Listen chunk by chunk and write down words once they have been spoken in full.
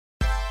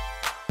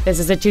This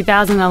is a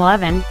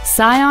 2011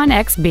 Scion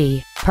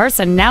XB,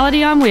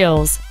 personality on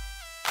wheels.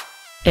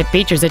 It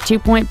features a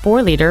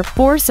 2.4-liter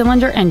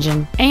four-cylinder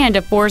engine and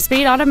a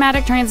 4-speed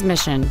automatic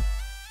transmission.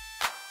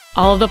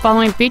 All of the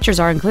following features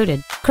are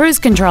included: cruise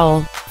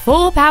control,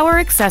 full power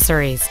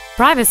accessories,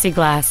 privacy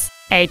glass,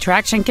 a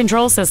traction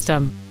control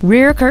system,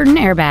 rear curtain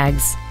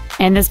airbags,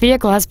 and this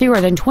vehicle has fewer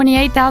than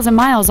 28,000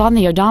 miles on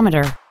the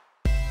odometer.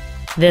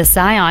 This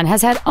Scion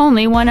has had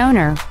only one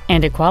owner,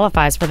 and it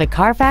qualifies for the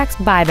Carfax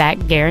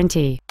buyback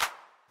guarantee.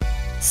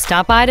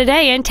 Stop by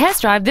today and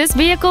test drive this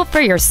vehicle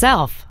for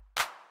yourself.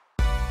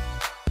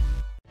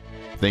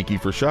 Thank you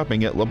for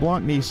shopping at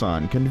LeBlanc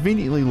Nissan,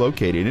 conveniently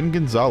located in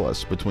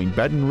Gonzales between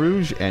Baton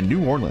Rouge and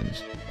New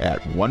Orleans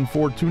at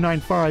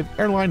 14295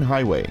 Airline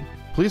Highway.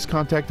 Please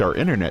contact our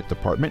internet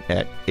department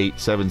at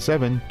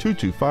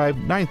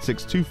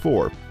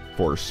 877-225-9624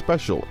 for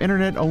special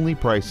internet-only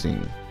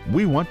pricing.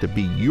 We want to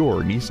be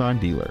your Nissan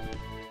dealer.